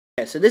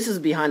Okay, so this is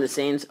behind the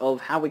scenes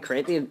of how we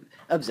create the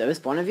observer's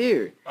point of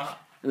view.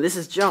 And this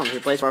is John, who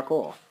plays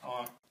parkour.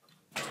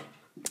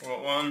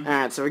 What one?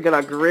 Alright, so we got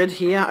our grid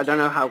here. I don't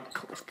know how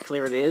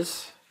clear it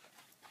is.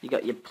 You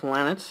got your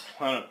planet,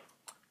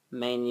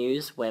 main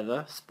news,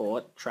 weather,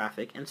 sport,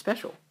 traffic, and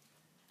special.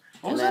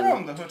 What was that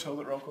on the hotel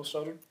that Rocco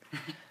started?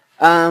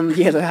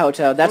 Yeah, the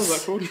hotel. That's,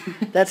 what was that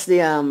called? That's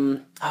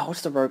the,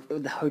 what's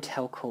the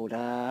hotel called?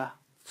 Nope,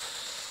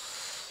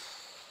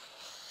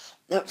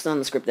 it's not on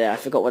the script there. I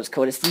forgot what it's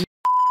called. It's the...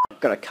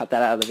 Gotta cut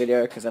that out of the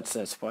video, because that's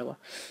a spoiler.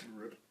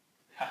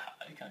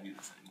 You can't do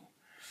this anymore.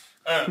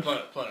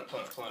 Planet.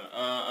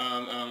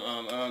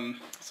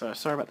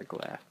 Sorry about the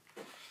glare.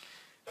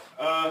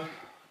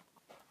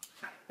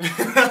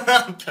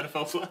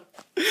 Pedophile fly.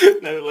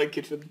 No, like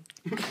Kidford.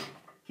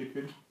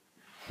 Kidford.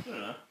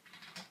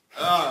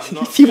 I don't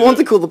know. If you want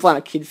to call the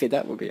planet Kidford,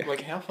 that would be...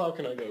 Like, how far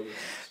can I go with this?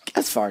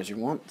 As far as you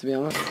want, to be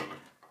honest.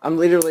 I'm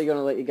literally going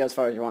to let you go as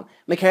far as you want.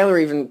 Michaela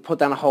even put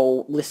down a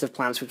whole list of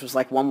planets, which was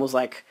like, one was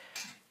like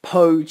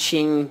Po,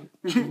 Ching,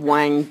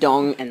 Wang,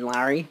 Dong, and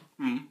Larry.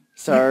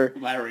 So...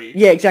 Larry.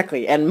 Yeah,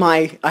 exactly. And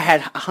I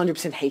had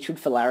 100% hatred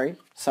for Larry.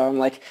 So I'm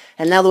like,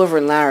 and now that we're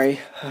in Larry,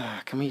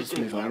 can we just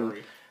move on?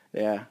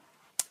 Yeah.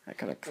 I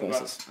gotta close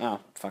this. Oh,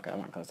 fuck it, I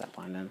won't close that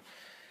line then.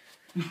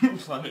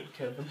 Planet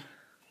Kevin.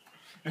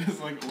 It's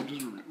like all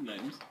just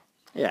names.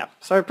 Yeah,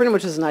 so pretty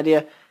much as an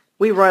idea,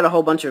 we write a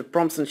whole bunch of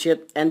prompts and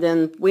shit, and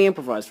then we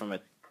improvise from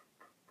it.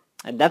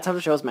 And that's how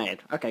the show's made.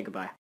 Okay,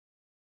 goodbye.